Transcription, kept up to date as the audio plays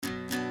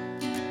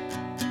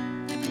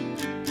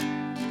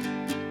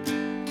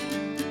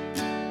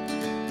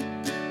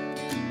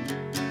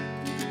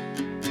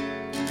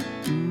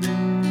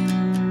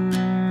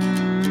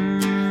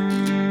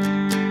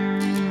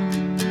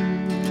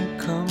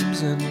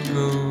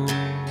moves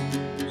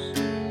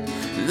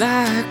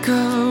like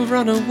a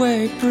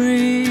runaway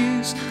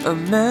breeze. A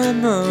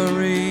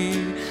memory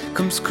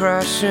comes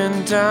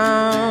crashing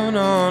down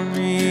on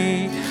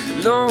me.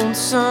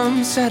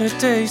 Lonesome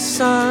Saturday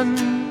sun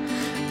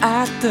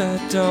at the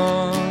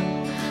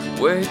dawn,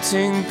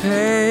 waiting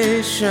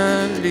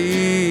patiently.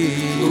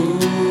 Ooh,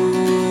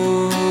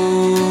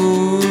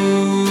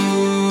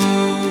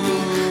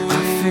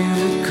 I feel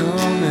it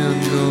come and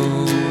go.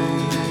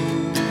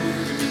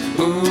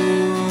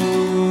 Ooh,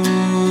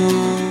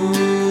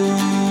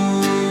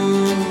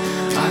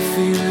 I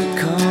feel it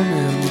come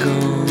and go,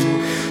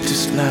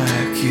 just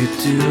like you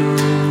do.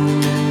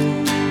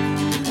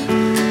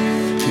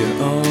 You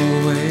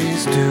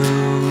always do.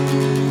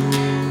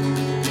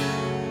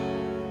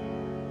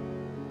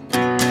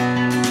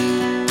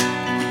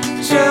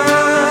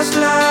 Just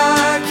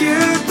like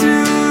you do.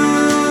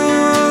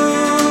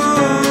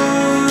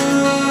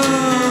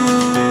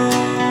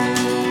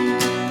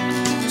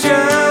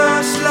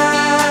 Just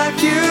like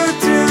you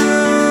do.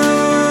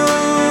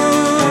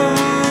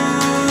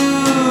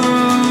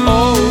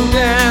 Old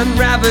and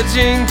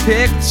ravaging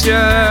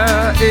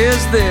picture,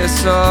 is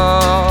this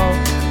all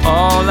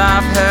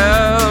I've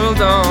held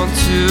on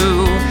to?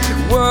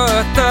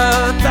 Worth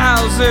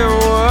 1,000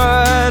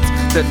 words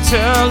that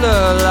tell a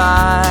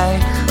lie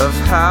of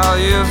how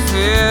you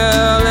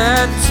feel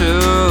it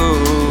too.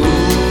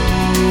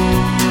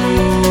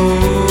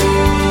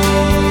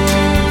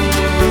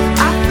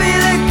 I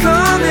feel it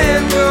come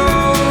and go.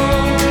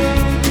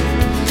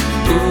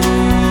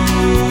 Ooh.